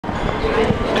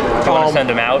You want to send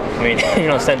him out? I mean, you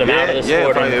don't send him out of the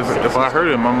sport. If I hurt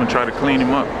him, I'm gonna try to clean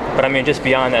him up. But I mean, just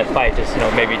beyond that fight, just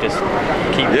maybe just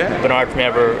keep Bernard from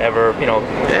ever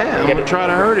Yeah, I'm gonna try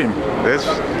to hurt him. That's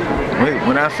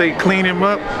when I say clean him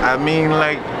up, I mean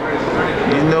like.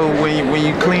 When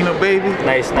you clean a baby,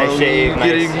 nice shave.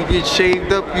 You get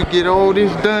shaved up, you get all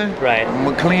this done. Right. I'm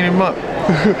gonna clean him up.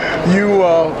 You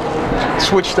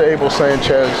switched to Abel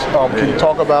Sanchez. Can you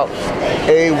talk about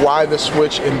A, why the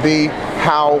switch, and B,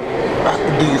 how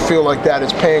do you feel like that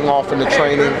is paying off in the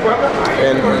training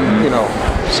and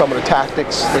some of the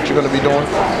tactics that you're going to be doing?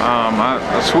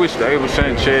 I switched to Abel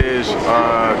Sanchez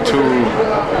to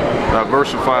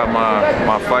diversify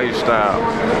my fight style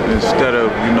instead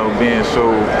of being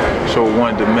so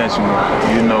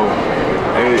one-dimensional.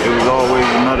 It was always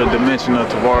another dimension of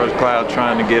Tavoris Cloud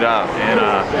trying to get out, and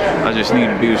I just need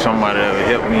to be with somebody that would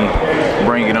help me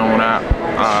bring it on out.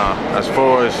 As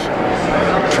far as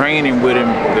training with him,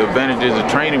 the advantages of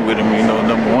training with him,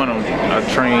 number one, I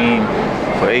trained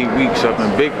for 8 weeks up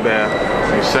in Big Bear,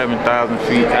 7,000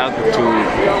 feet altitude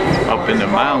up in the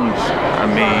mountains. I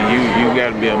mean, you got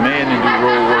to be a man to do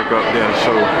road work up there.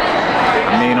 So,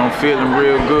 I mean, I'm feeling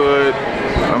real good.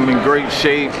 I'm in great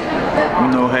shape.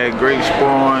 Had great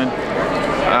sparring,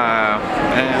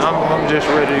 and I'm just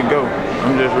ready to go.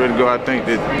 I think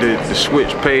that the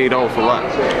switch paid off a lot.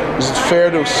 Is it fair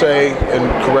to say, and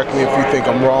correct me if you think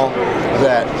I'm wrong,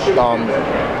 that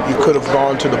you could have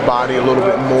gone to the body a little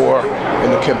bit more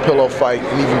in the Campillo fight,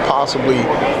 and even possibly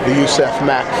the Youssef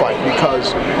Mack fight?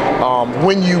 Because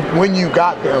when you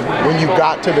got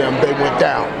to them, they went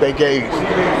down, they gave,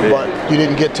 but you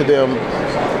didn't get to them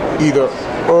either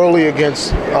early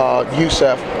against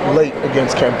Youssef, late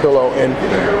against Campillo, and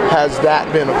has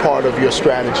that been a part of your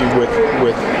strategy with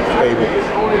Abel?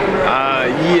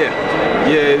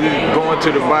 Going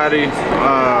to the body.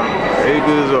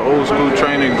 Abel is an old school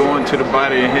trainer. Going to the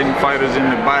body and hitting fighters in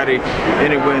the body,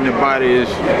 anywhere in the body, is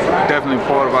definitely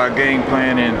part of our game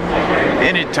plan. And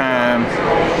anytime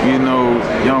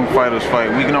young fighters fight,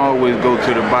 we can always go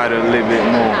to the body a little bit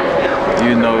more,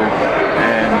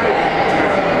 and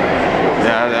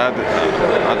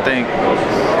I think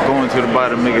going to the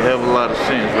body make a hell of a lot of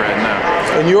sense right now.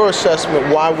 In your assessment,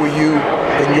 why were you,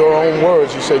 in your own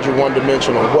words, you said you're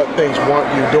one-dimensional. What things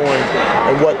weren't you doing,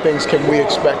 and what things can we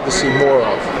expect to see more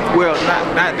of? Well,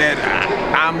 not that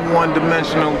I'm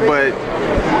one-dimensional, but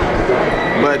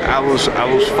I was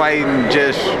fighting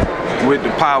just with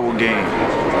the power game,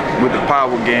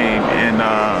 and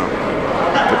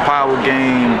the power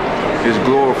game is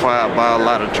glorified by a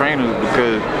lot of trainers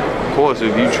because. Of course,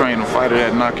 if you train a fighter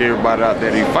that knock everybody out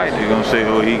that he fight, they're gonna say,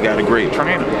 "Oh, he got a great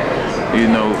trainer,"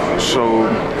 So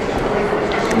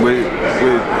with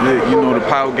the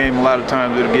power game, a lot of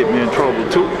times it'll get me in trouble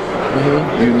too.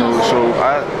 So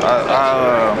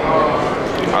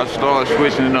I started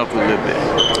switching it up a little bit.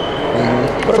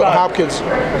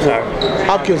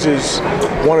 Hopkins is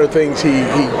one of the things he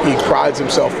prides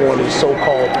himself on is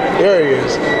so-called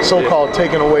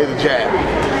taking away the jab.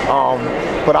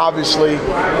 But obviously,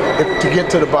 to get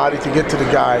to the body, to get to the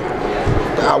guy,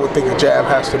 I would think a jab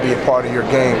has to be a part of your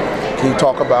game. Can you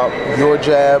talk about your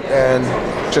jab and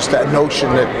just that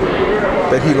notion that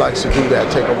he likes to do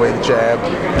that, take away the jab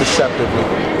deceptively?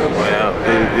 Well,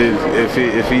 if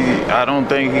he, I don't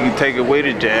think he can take away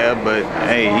the jab, but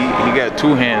hey, he got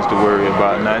two hands to worry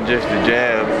about, not just the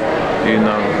jab.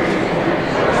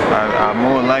 I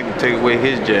more than likely take away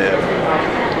his jab.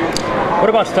 What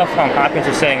about stuff Hopkins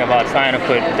is saying about trying to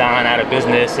put Don out of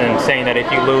business and saying that if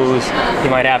you lose,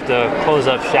 you might have to close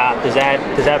up shop? Does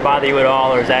that bother you at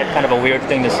all, or is that kind of a weird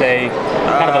thing to say,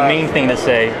 kind of a mean thing to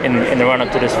say in the run-up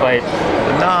to this fight?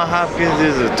 No, Hopkins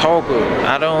is a talker.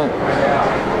 I don't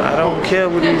care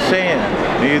what he's saying.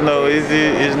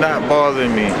 It's not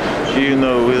bothering me.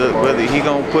 Whether he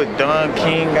gonna put Don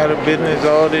King out of business,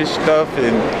 all this stuff,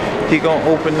 and he gonna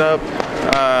open up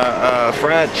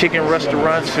fried chicken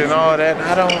restaurants and all that.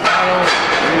 I don't,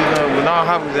 Bernard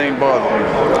Hopkins ain't bothering me.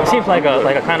 It seems like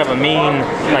a kind of a mean,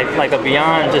 like a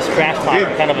beyond just trash talk,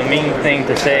 kind of a mean thing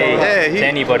to say to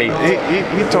anybody.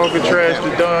 He talking trash to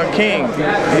Don King.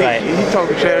 He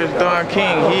talking trash to Don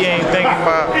King. He ain't thinking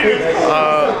about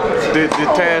the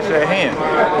task at hand.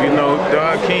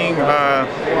 Don King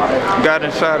got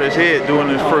inside his head doing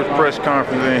his first press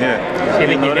conference in here. You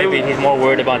think maybe he's more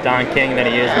worried about Don King than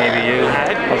he is maybe you?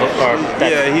 He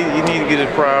need to get his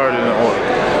priorities in order.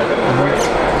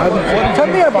 Tell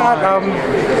me about,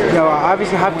 you know,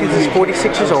 obviously Hopkins is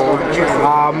 46 years old,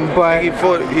 but He's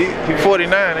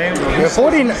 49, ain't he? yeah,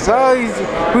 49.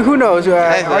 Well, who knows?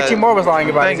 Archie Moore was lying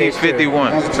about I think his he's age,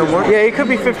 too. 51. Yeah, he could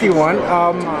be 51.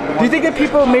 Do you think that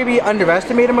people maybe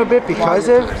underestimate him a bit because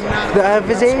of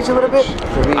his age a little bit?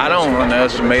 I don't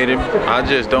underestimate him. I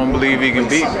just don't believe he can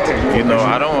beat me. You know,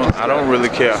 I don't really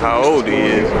care how old he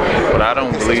is, but I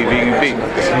don't believe he can beat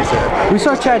me. We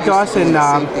saw Chad Dawson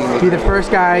be the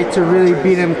first guy to really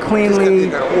beat him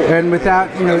cleanly and without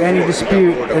any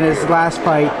dispute in his last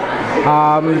fight.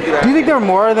 Do you think there are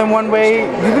more than one way?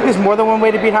 Do you think there's more than one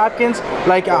way to beat Hopkins?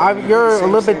 Like you're a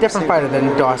little bit different fighter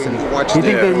than Dawson. Do you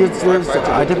think that there's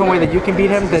a different way that you can beat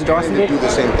him than Dawson did?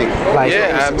 Like,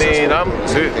 yeah, I mean,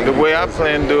 the way I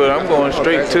plan to do it, I'm going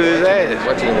straight to his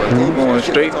ass. I'm going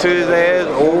straight to his ass,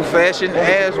 old-fashioned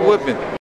ass whipping.